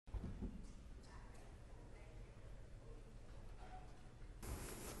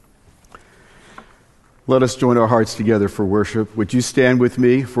Let us join our hearts together for worship. Would you stand with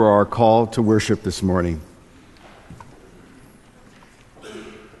me for our call to worship this morning?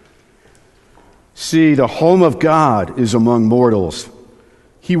 See, the home of God is among mortals.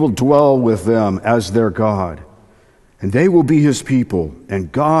 He will dwell with them as their God, and they will be his people,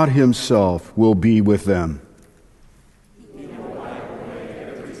 and God himself will be with them.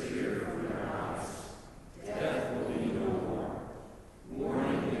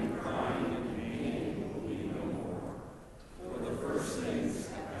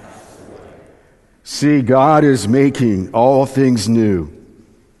 See, God is making all things new.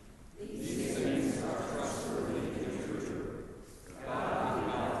 These things are trustworthy and true. God,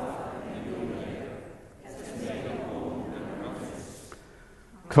 the Alpha and the Omega, has made a home and promise.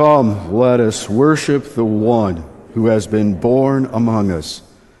 Come, let us worship the one who has been born among us,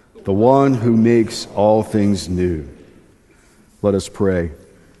 the one who makes all things new. Let us pray.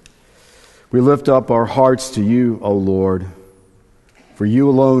 We lift up our hearts to you, O Lord, for you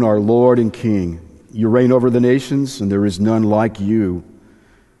alone are Lord and King. You reign over the nations, and there is none like you.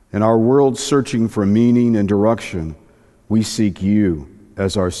 In our world searching for meaning and direction, we seek you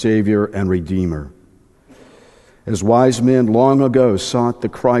as our Savior and Redeemer. As wise men long ago sought the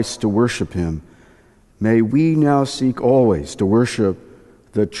Christ to worship him, may we now seek always to worship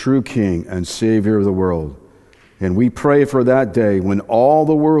the true King and Savior of the world. And we pray for that day when all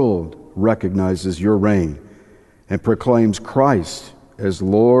the world recognizes your reign and proclaims Christ as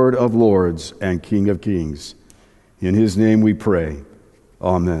Lord of lords and King of kings. In his name we pray.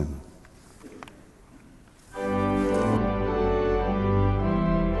 Amen.